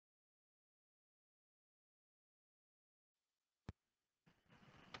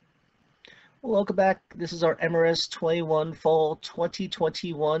Welcome back. This is our MRS21 Fall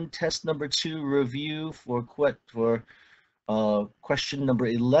 2021 test number 2 review for question number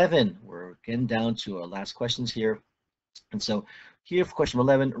 11. We're getting down to our last questions here. And so here for question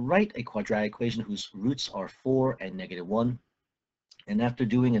 11, write a quadratic equation whose roots are 4 and -1. And after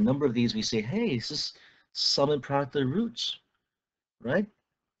doing a number of these, we say, hey, this is sum and product of the roots, right?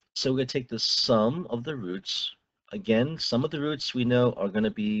 So we're going to take the sum of the roots. Again, sum of the roots we know are going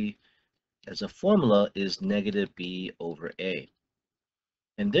to be, as a formula, is -b over a.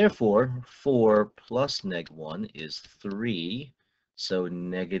 And therefore, 4 plus -1 is 3. So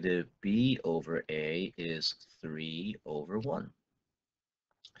 -b over a is 3 over 1.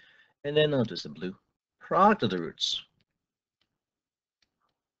 And then I'll do some blue. Product of the roots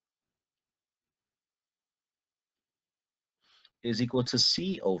is equal to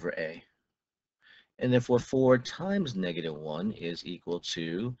c over a. And therefore, 4 times -1 is equal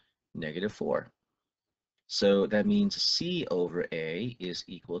to -4. So that means c over a is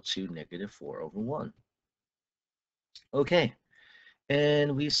equal to -4 over 1. Okay,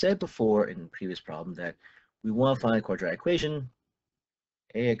 and we said before in the previous problem that we want to find a quadratic equation,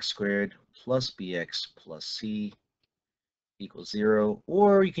 ax squared plus bx plus c equals 0,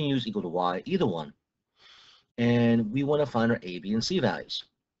 or you can use equal to y, either one. And we want to find our a, b, and c values.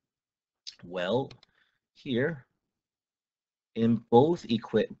 Well, here, in both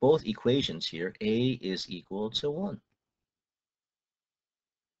equations here, a is equal to 1.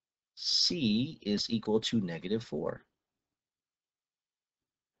 C is equal to -4.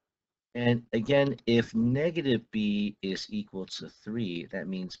 And again, if -b is equal to 3, that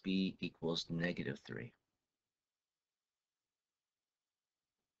means b equals -3.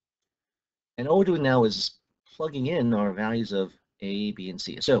 And all we're doing now is plugging in our values of a, b, and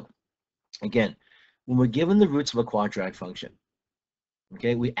c. So again, when we're given the roots of a quadratic function,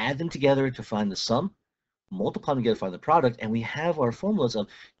 okay, we add them together to find the sum, multiply them together to find the product, and we have our formulas of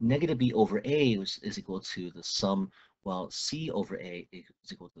 -b over a, which is equal to the sum, while c over a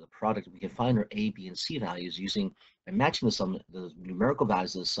is equal to the product. We can find our a, b, and c values using and matching the numerical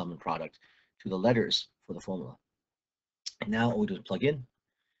values of the sum and product to the letters for the formula. And now all we do is plug in,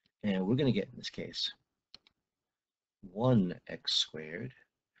 and we're going to get, in this case, 1x squared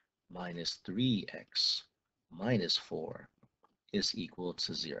minus 3x minus 4 is equal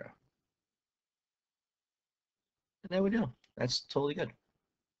to 0. And there we go. That's totally good. All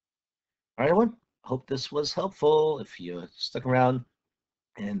right, everyone. Hope this was helpful. If you stuck around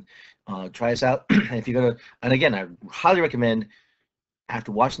and try this out, if you go to, and again, I highly recommend,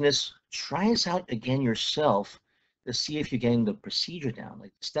 after watching this, try this out again yourself to see if you're getting the procedure down,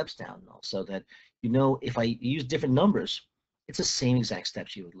 like the steps down, so that you know if I use different numbers, it's the same exact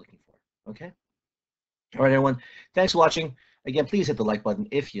steps you were looking for. Okay. All right, everyone. Thanks for watching. Again, please hit the like button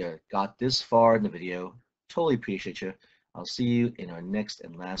if you got this far in the video. Totally appreciate you. I'll see you in our next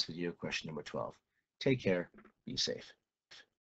and last video, question number 12. Take care. Be safe.